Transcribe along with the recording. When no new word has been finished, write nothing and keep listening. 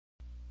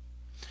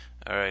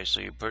Alright, so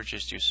you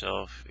purchased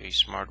yourself a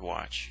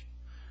smartwatch,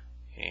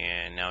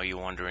 and now you're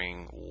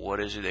wondering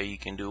what is it that you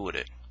can do with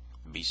it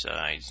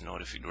besides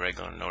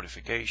regular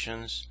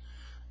notifications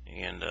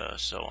and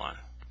so on.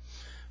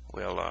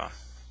 Well,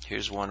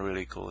 here's one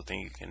really cool thing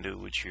you can do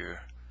with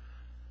your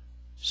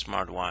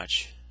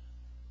smartwatch.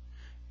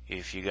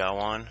 If you got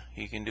one,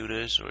 you can do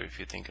this, or if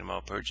you're thinking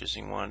about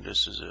purchasing one,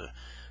 this is a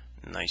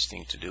nice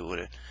thing to do with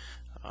it.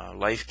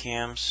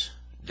 LiveCams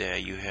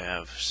that you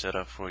have set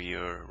up for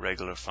your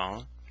regular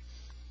phone.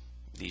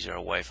 These are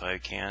Wi-Fi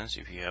cams.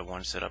 If you have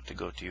one set up to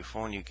go to your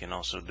phone, you can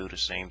also do the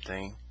same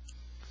thing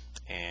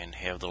and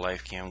have the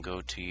LiveCam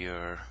go to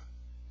your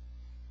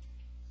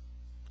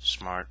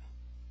smart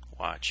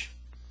watch.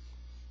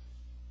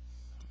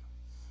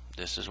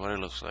 This is what it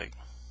looks like.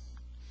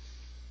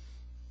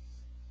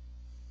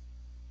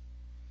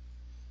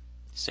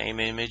 Same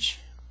image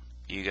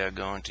you got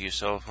going to your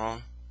cell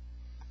phone.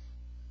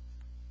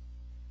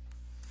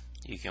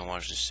 You can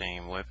watch the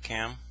same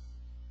webcam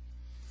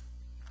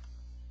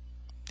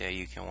that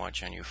you can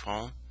watch on your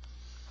phone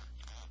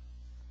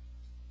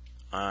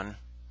on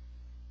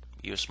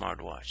your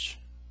smartwatch.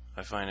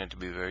 I find it to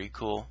be very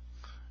cool,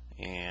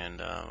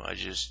 and I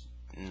just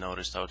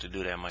noticed how to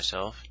do that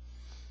myself.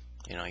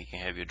 You know, you can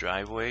have your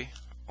driveway,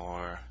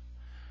 or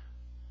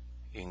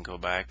you can go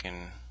back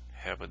and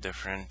have a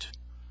different,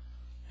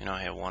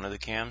 I have one of the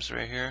cams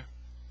right here,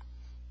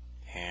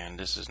 and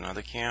this is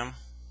another cam.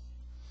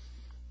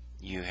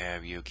 You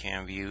have your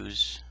cam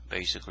views,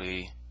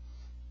 basically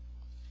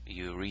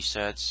your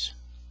presets,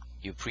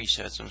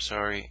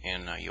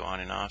 and your on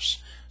and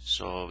offs.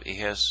 So it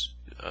has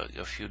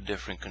a few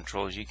different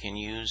controls you can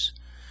use.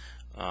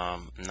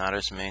 Not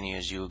as many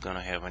as you're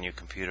gonna have on your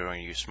computer or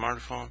your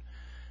smartphone,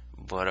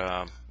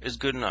 but it's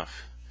good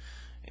enough.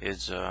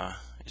 It's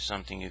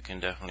something you can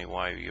definitely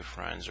wire your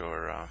friends,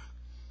 or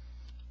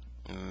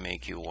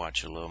make your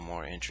watch a little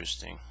more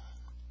interesting.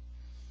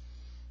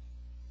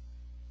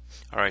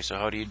 Alright, so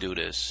how do you do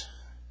this?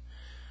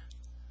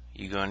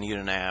 You're gonna need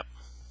an app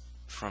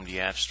from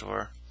the App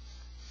Store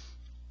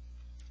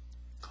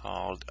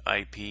called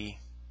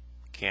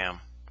LiveCam.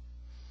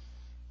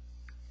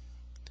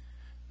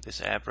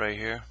 This app right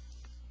here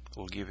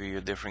will give you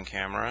your different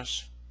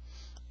cameras,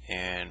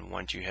 and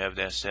once you have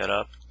that set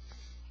up,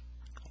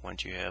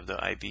 once you have the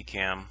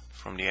LiveCam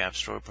from the App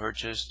Store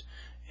purchased,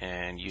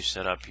 and you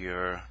set up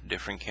your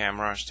different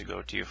cameras to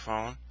go to your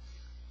phone,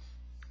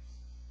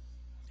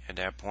 at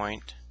that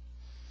point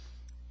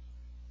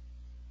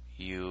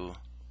you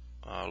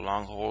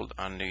long hold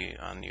on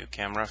your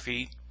camera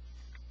feed,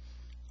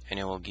 and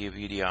it will give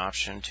you the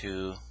option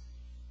to,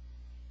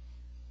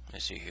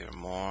 let's see here,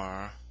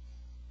 more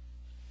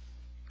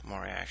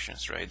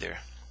actions right there.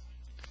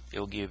 It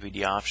will give you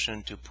the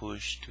option to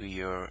push to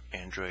your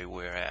Android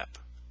Wear app.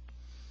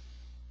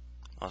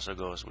 Also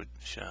goes with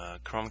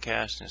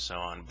Chromecast and so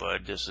on,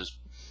 but this is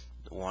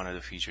one of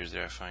the features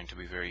that I find to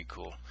be very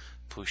cool.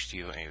 Push to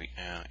your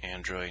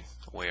Android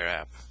Wear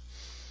app,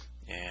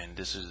 and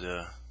this is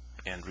the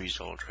end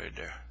result right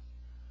there.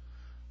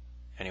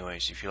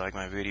 Anyways, if you like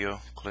my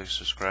video, click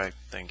subscribe.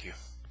 Thank you.